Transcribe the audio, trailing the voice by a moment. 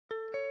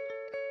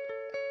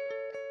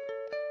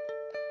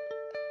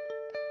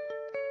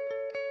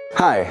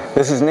Hi,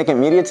 this is Nick at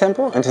Media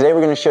Temple, and today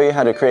we're going to show you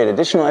how to create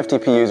additional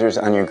FTP users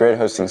on your grid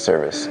hosting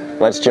service.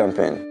 Let's jump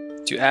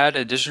in. To add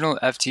additional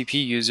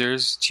FTP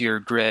users to your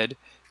grid,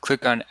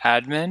 click on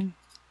Admin,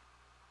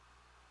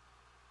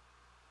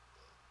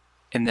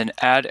 and then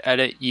Add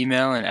Edit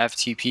Email and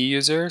FTP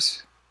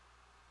Users,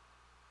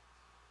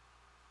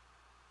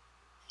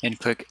 and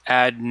click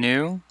Add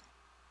New.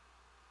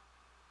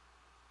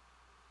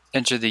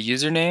 Enter the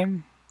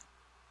username,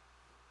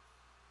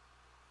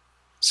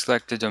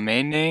 select the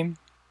domain name,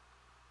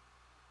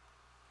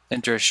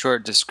 enter a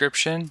short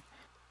description.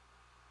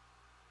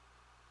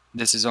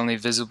 This is only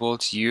visible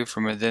to you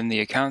from within the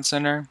Account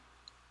Center.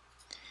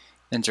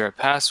 Enter a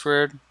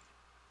password,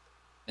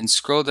 and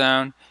scroll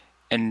down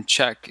and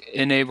check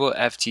Enable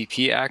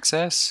FTP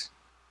Access.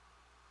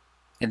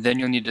 And then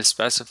you'll need to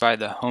specify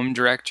the home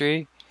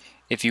directory.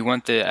 If you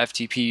want the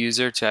FTP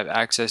user to have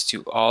access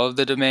to all of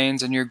the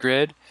domains on your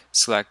grid,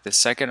 select the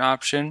second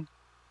option.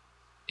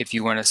 If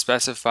you want to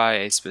specify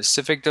a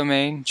specific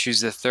domain,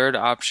 choose the third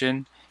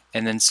option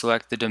and then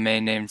select the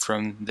domain name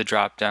from the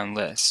drop-down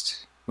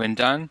list. When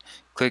done,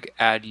 click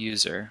Add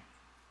User.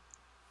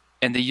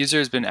 And the user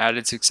has been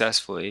added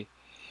successfully.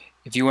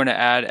 If you want to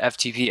add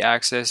FTP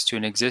access to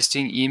an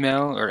existing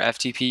email or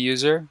FTP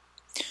user,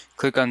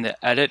 click on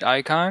the Edit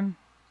icon,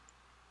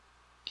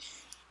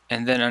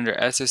 and then under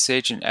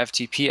SSH and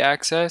FTP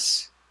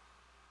access,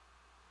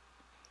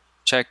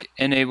 check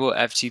Enable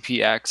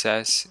FTP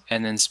Access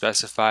and then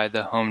specify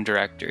the home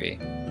directory.